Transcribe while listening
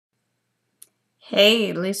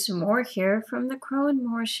Hey, Lisa Moore here from the Crow and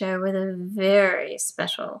Moore Show with a very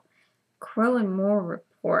special Crow and Moore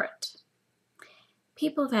report.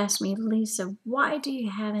 People have asked me, Lisa, why do you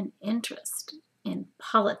have an interest in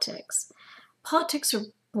politics? Politics are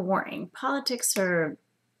boring. Politics are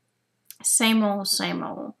same old, same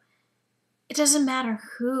old. It doesn't matter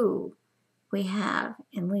who we have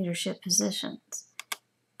in leadership positions.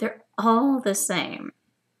 They're all the same.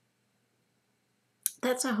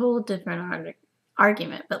 That's a whole different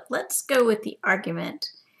argument, but let's go with the argument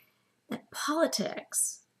that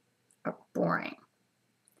politics are boring.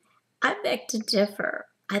 I beg to differ.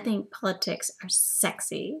 I think politics are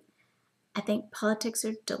sexy. I think politics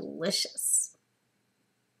are delicious.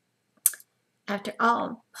 After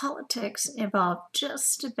all, politics involve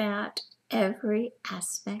just about every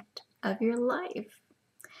aspect of your life.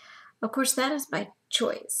 Of course, that is by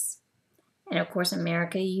choice. And of course,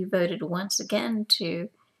 America, you voted once again to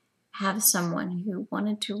have someone who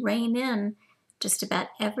wanted to rein in just about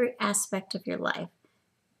every aspect of your life,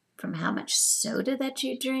 from how much soda that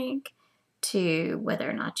you drink to whether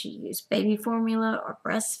or not you use baby formula or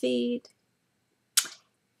breastfeed.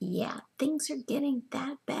 Yeah, things are getting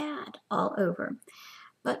that bad all over.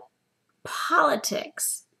 But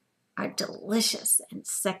politics are delicious and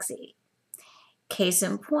sexy. Case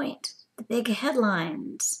in point, the big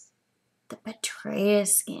headlines. The Betrayal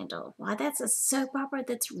scandal. Why, that's a soap opera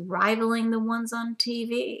that's rivaling the ones on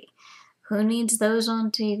TV. Who needs those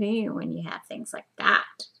on TV when you have things like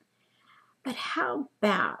that? But how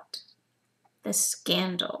about the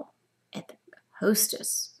scandal at the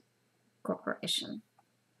Hostess Corporation,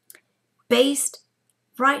 based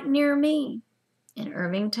right near me in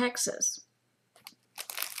Irving, Texas?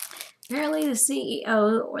 Apparently the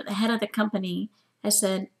CEO or the head of the company has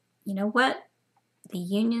said, you know what? The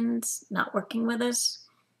union's not working with us.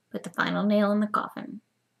 Put the final nail in the coffin.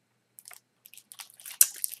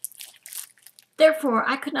 Therefore,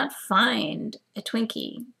 I could not find a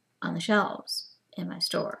Twinkie on the shelves in my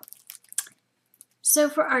store. So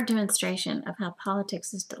for our demonstration of how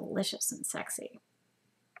politics is delicious and sexy,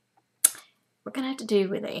 we're going to have to do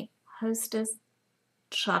with a Hostess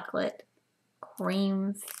chocolate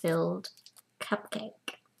cream-filled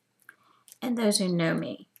cupcake. And those who know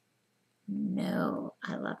me know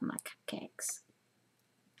I love my cupcakes.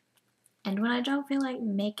 And when I don't feel like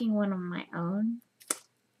making one on my own,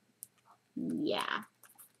 yeah,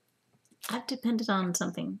 I've depended on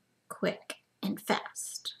something quick and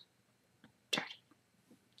fast. Dirty.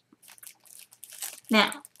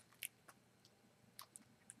 Now,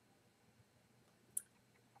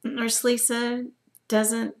 Nurse Lisa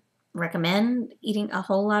doesn't recommend eating a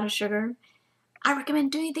whole lot of sugar. I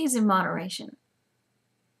recommend doing things in moderation.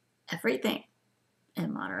 Everything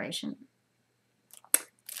in moderation.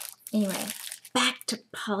 Anyway, back to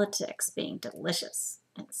politics being delicious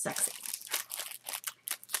and sexy.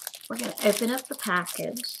 We're going to open up the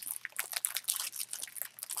package.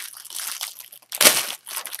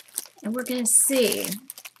 And we're going to see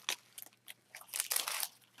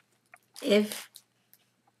if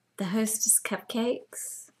the Hostess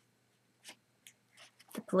cupcakes,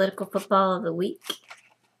 the political football of the week,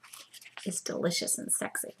 is delicious and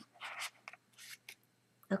sexy.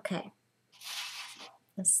 Okay,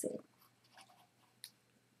 let's see.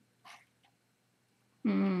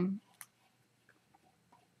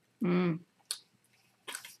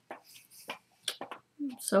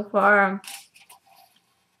 So far,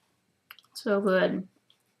 so good.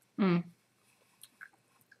 I'm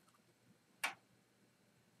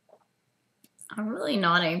really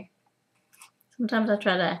naughty. Sometimes I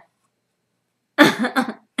try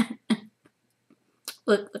to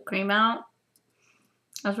lick the cream out.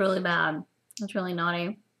 That's really bad. That's really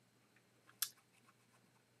naughty.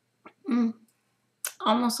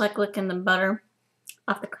 Almost like licking the butter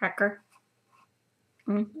off the cracker.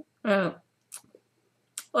 Oh.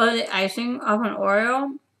 Or the icing off an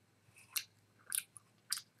Oreo.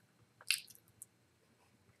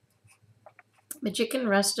 But you can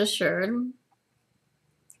rest assured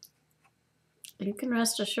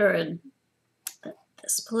that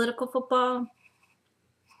this political football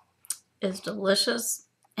is delicious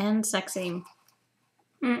and sexy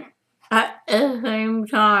at the same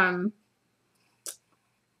time.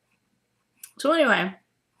 So anyway,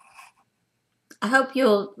 I hope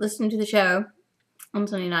you'll listen to the show on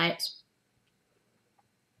Sunday nights.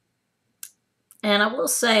 And I will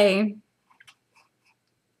say,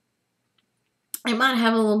 I might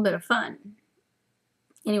have a little bit of fun.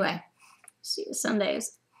 Anyway, see you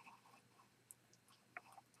Sundays.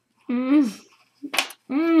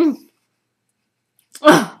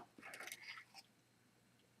 Oh.